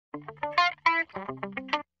Hey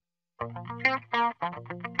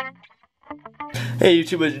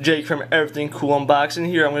YouTube, it's Jake from Everything Cool Unboxing.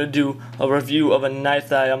 Here I'm going to do a review of a knife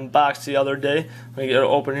that I unboxed the other day. I'm going to get it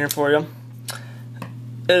open here for you.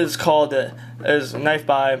 It is a knife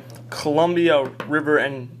by Columbia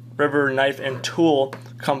River Knife and Tool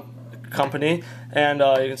Company, and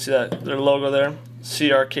you can see that their logo there,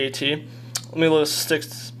 CRKT. Let me little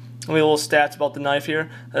stats about the knife here.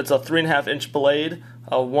 It's a 3.5 inch blade,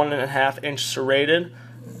 a 1.5 inch serrated.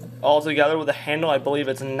 Altogether with a handle, I believe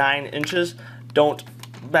it's 9 inches. Don't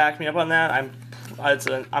back me up on that.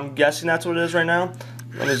 I'm guessing that's what it is right now.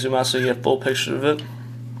 Let me zoom out so you get a full picture of it.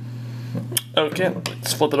 Okay,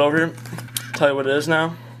 let's flip it over here. Tell you what it is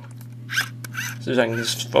now. See if I can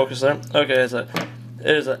just focus there. Okay, it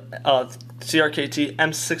is a CRKT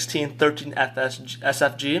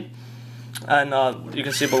M16-13SFG, and you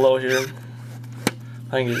can see below here.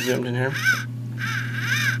 I can get zoomed in here.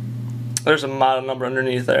 There's a model number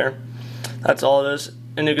underneath there. That's all it is.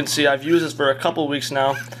 And you can see I've used this for a couple weeks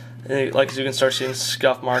now. And like you can start seeing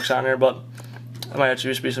scuff marks on here, but it might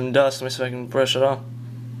actually just be some dust. Let me see if I can brush it off.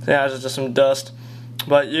 Yeah, it's just some dust.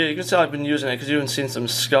 But yeah, you can see I've been using it because you've been seeing some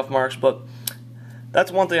scuff marks. But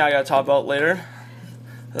that's one thing I gotta talk about later.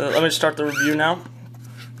 Let me start the review now.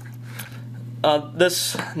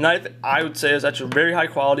 This knife, I would say, is actually very high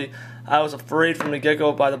quality. I was afraid from the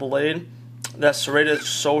get-go by the blade that serrated is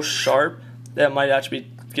so sharp that it might actually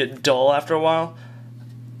get dull after a while.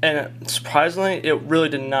 And surprisingly, it really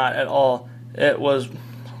did not at all. It was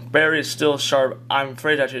very still sharp. I'm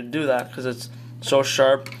afraid to actually do that because it's so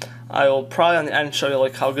sharp. I will probably on the end show you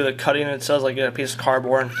like how good at cutting it says, like get a piece of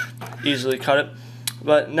cardboard and easily cut it.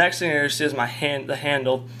 But next thing you're gonna see is the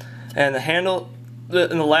handle. And the handle,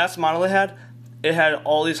 in the last model it had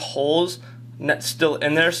all these holes still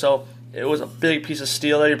in there, so it was a big piece of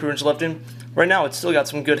steel that you're pretty much lifting. Right now it's still got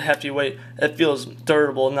some good hefty weight. It feels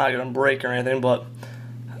durable, not gonna break or anything, but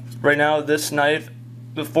right now this knife,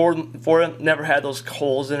 before it never had those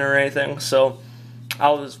holes in it or anything, so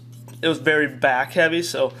it was very back heavy,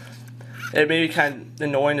 so it made me kind of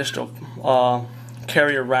annoying just to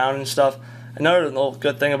carry around and stuff. Another little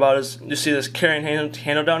good thing about it is you see this carrying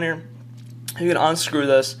handle down here. You can unscrew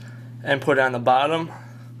this and put it on the bottom,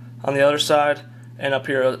 on the other side, and up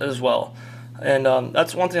here as well. And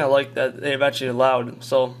that's one thing I like that they've actually allowed.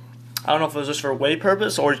 So I don't know if it was just for weight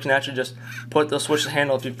purpose or you can actually just switch the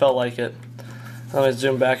handle if you felt like it. Let me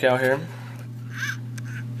zoom back out here.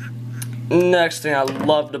 Next thing I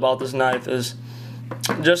loved about this knife is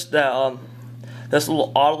just that this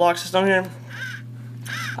little auto lock system here.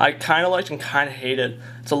 I kind of liked and kind of hated.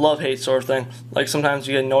 It's a love-hate sort of thing. Like sometimes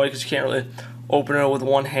you get annoyed because you can't really open it with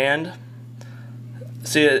one hand.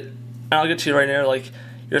 See it, and I'll get to you right here. Like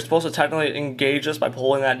you're supposed to technically engage this by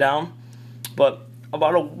pulling that down, but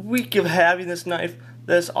about a week of having this knife,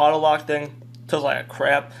 this auto lock thing feels like a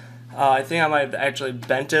crap. I think I might have actually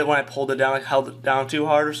bent it when I pulled it down, like held it down too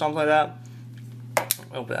hard or something like that.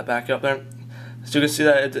 Open that back up there. So you can see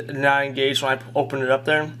that it's not engaged when I open it up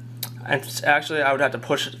there. And actually I would have to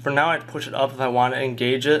push it, for now I have to push it up if I want to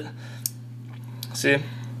engage it. See?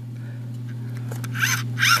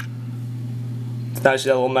 Now you see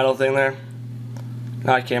that little metal thing there?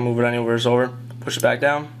 Now I can't move it anywhere, it's over. Push it back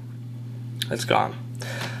down. It's gone.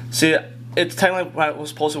 See, it's technically what it was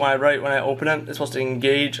supposed to when I open it, it's supposed to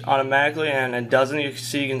engage automatically, and it doesn't. You can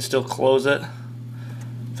see you can still close it.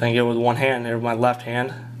 If I can get it with one hand here, with my left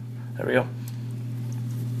hand. There we go.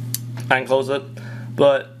 I can close it.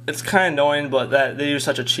 But it's kind of annoying, but that they use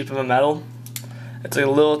such a cheap of a metal. It's like a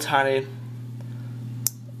little tiny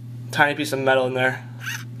piece of metal in there.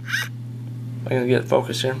 I'm gonna get it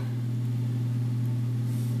focused here.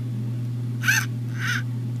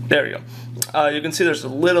 There we go. You can see there's a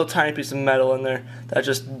little tiny piece of metal in there that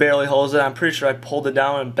just barely holds it. I'm pretty sure I pulled it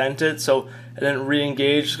down and bent it so it didn't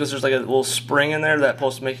re-engage because there's like a little spring in there that's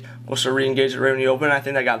supposed to re-engage it right when you open it. I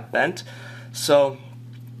think that got bent. So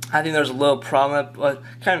I think there's a little problem that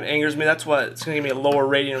kind of angers me. That's why it's going to give me a lower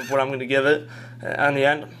rating of what I'm going to give it on the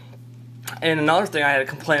end. And another thing I had to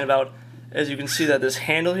complain about is you can see that this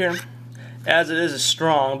handle here, as it is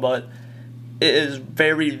strong, but it is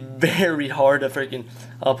very, very hard to freaking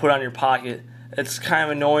put on your pocket. It's kind of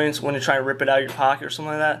annoying when you try to rip it out of your pocket or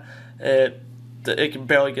something like that. It can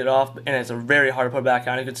barely get off, and it's very hard to put back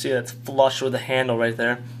on. You can see it's flush with the handle right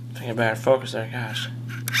there. If I can get better focus there, gosh.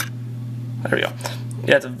 There we go.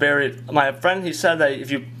 Yeah, it's my friend, he said that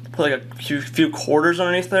if you put like a few quarters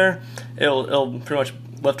underneath there, it'll pretty much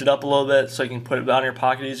lift it up a little bit so you can put it down in your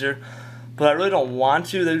pocket easier. But I really don't want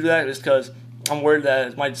to do that just because I'm worried that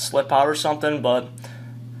it might slip out or something, but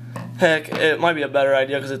heck, it might be a better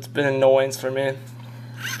idea because it's been annoying for me.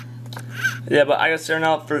 Yeah, but I gotta say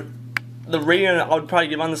now, for the rating I would probably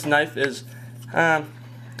give on this knife is, I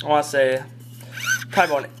want to say,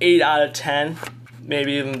 probably about an 8 out of 10,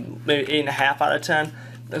 maybe 8.5 out of 10,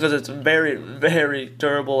 because it's very, very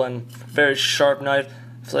durable and very sharp knife.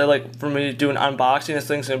 So like for me doing unboxing, this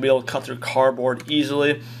thing's gonna be able to cut through cardboard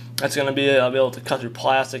easily. It's gonna be I'll be able to cut through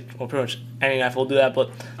plastic. Well, pretty much any knife will do that,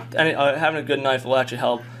 but having a good knife will actually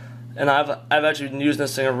help. And I've actually been using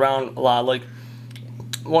this thing around a lot. Like,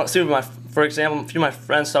 for example, a few of my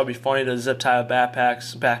friends thought it'd be funny to zip tie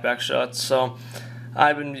backpack shuts. So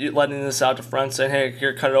I've been letting this out to friends, saying, "Hey,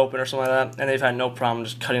 here, cut it open," or something like that, and they've had no problem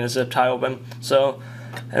just cutting a zip tie open. So,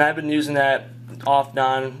 and I've been using that off and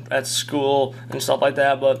on at school and stuff like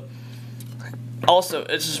that. But also,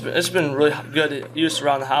 it's been really good use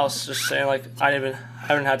around the house. Just saying, like, I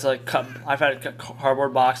haven't had to like cut. I've had to cut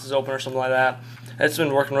cardboard boxes open or something like that. It's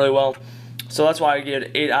been working really well. So that's why I gave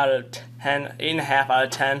it 8 out of 10, 8.5 out of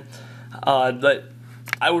 10. But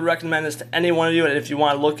I would recommend this to any one of you, and if you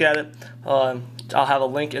want to look at it, I'll have a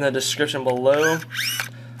link in the description below,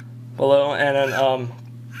 and then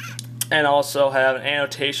and also have an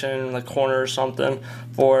annotation in the corner or something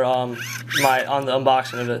for on the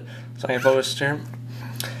unboxing of it, so I can focus here.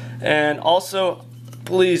 And also,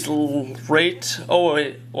 please rate. Oh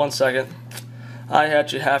wait, 1 second. I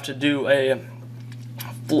actually have to do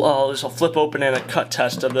just a flip open and a cut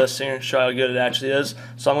test of this here and show how good it actually is.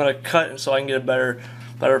 So I'm gonna cut so I can get a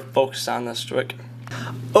better focus on this trick.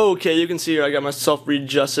 Okay, you can see here I got myself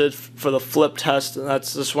readjusted for the flip test, and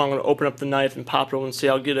that's just why I'm going to open up the knife and pop it open and see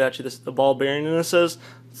how good actually the ball bearing in this is,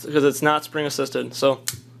 because it's not spring assisted. So,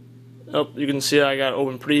 you can see I got it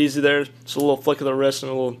open pretty easy there. Just a little flick of the wrist and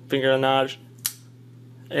a little finger nudge,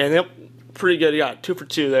 and yep, pretty good. You got 2 for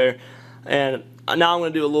 2 there. And now I'm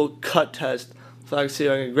going to do a little cut test. So I can see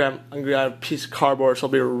I can grab a piece of cardboard. So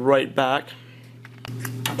I'll be right back.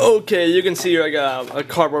 Okay, you can see here I got a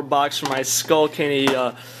cardboard box for my Skull Candy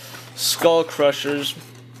skull crushers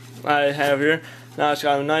I have here. Now I just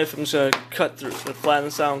got a knife. I'm just going to cut through, flatten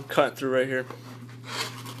this out and cut through right here.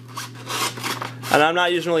 And I'm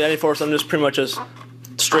not using really any force, I'm just pretty much just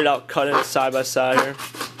straight out cutting it side by side here.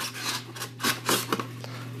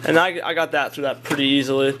 And I got that through that pretty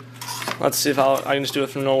easily. Let's see if I can just do it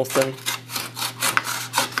from normal thing.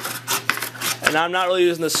 And I'm not really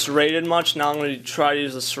using the serrated much. Now I'm going to try to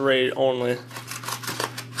use the serrated only.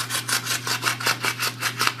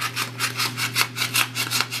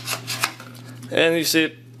 And you see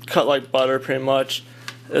it cut like butter pretty much.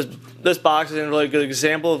 This box isn't really a good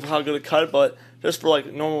example of how good it cut, but just for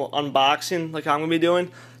like normal unboxing like I'm going to be doing,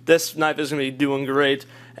 this knife is going to be doing great.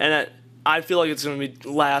 And I feel like it's going to be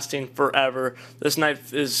lasting forever. This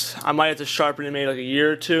knife is, I might have to sharpen it maybe like a year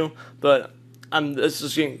or two, but this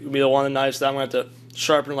is going to be one of the knives that I'm going to have to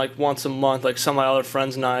sharpen like once a month, like some of my other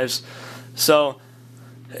friends' knives. So,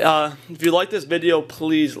 if you like this video,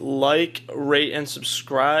 please like, rate, and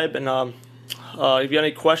subscribe. And if you have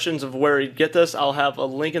any questions of where you get this, I'll have a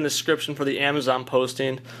link in the description for the Amazon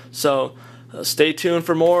posting. So, stay tuned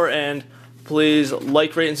for more, and please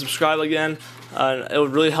like, rate, and subscribe again. It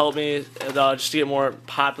would really help me just to get more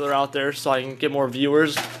popular out there, so I can get more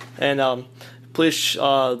viewers. And please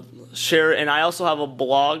share it. And I also have a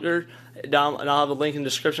blogger down, and I'll have a link in the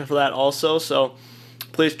description for that also. So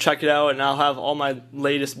please check it out, and I'll have all my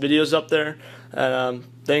latest videos up there. And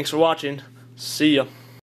thanks for watching. See ya.